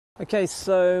Okay,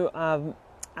 so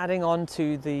adding on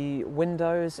to the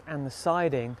windows and the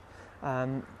siding,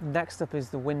 next up is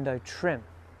the window trim.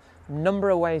 Number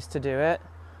of ways to do it.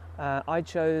 I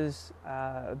chose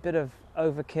a bit of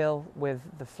overkill with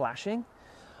the flashing.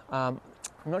 I'm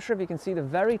not sure if you can see the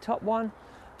very top one.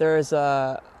 There's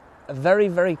a very,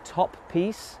 very top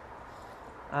piece.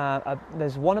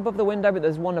 There's one above the window, but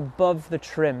there's one above the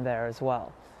trim there as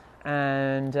well.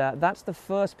 And that's the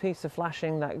first piece of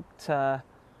flashing that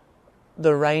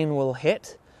the rain will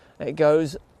hit. It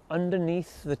goes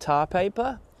underneath the tar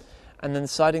paper, and then the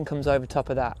siding comes over top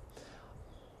of that.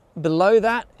 Below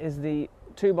that is the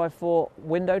 2x4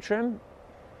 window trim.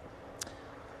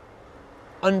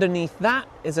 Underneath that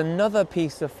is another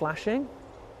piece of flashing,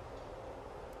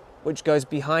 which goes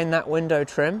behind that window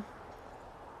trim.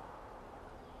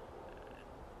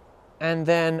 And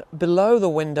then below the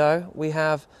window, we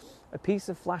have a piece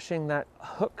of flashing that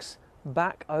hooks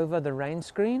back over the rain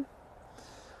screen.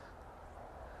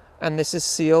 And this is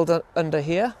sealed under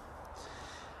here.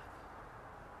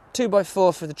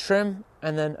 2x4 for the trim,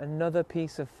 and then another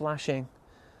piece of flashing.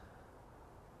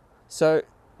 So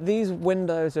these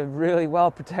windows are really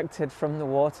well protected from the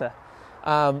water.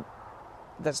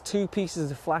 There's two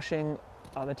pieces of flashing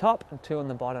on the top and two on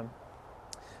the bottom.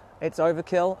 It's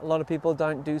overkill. A lot of people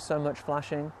don't do so much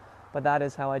flashing, but that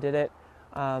is how I did it.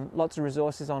 Lots of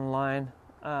resources online,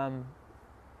 and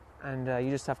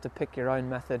you just have to pick your own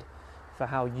method for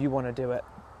how you want to do it.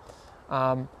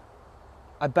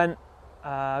 I bent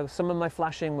some of my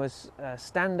flashing was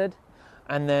standard,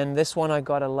 and then this one I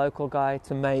got a local guy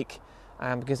to make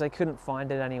because I couldn't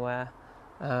find it anywhere.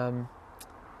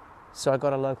 So I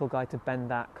got a local guy to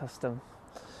bend that custom.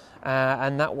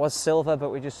 And that was silver, but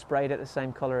we just sprayed it the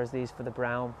same color as these for the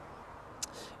brown.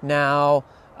 Now,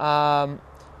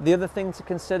 the other thing to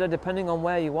consider, depending on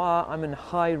where you are, I'm in a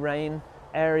high rain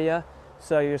area,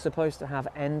 so you're supposed to have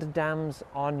end dams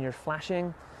on your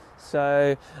flashing.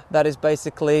 So that is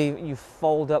basically you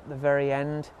fold up the very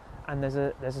end, and there's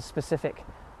a specific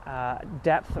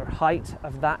depth or height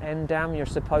of that end dam you're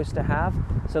supposed to have.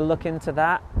 So look into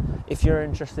that if you're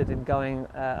interested in going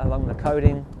along the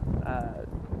coating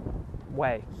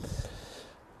way.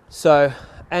 So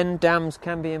end dams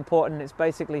can be important. It's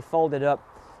basically folded up,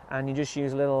 and you just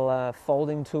use little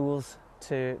folding tools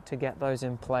to get those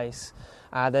in place.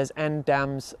 There's end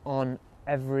dams on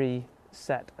every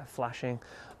set of flashing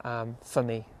for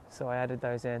me, so I added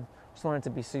those in. Just wanted to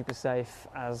be super safe,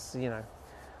 as you know,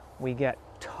 we get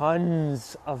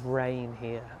tons of rain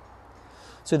here.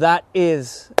 So that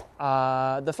is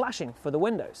the flashing for the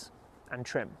windows and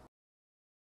trim.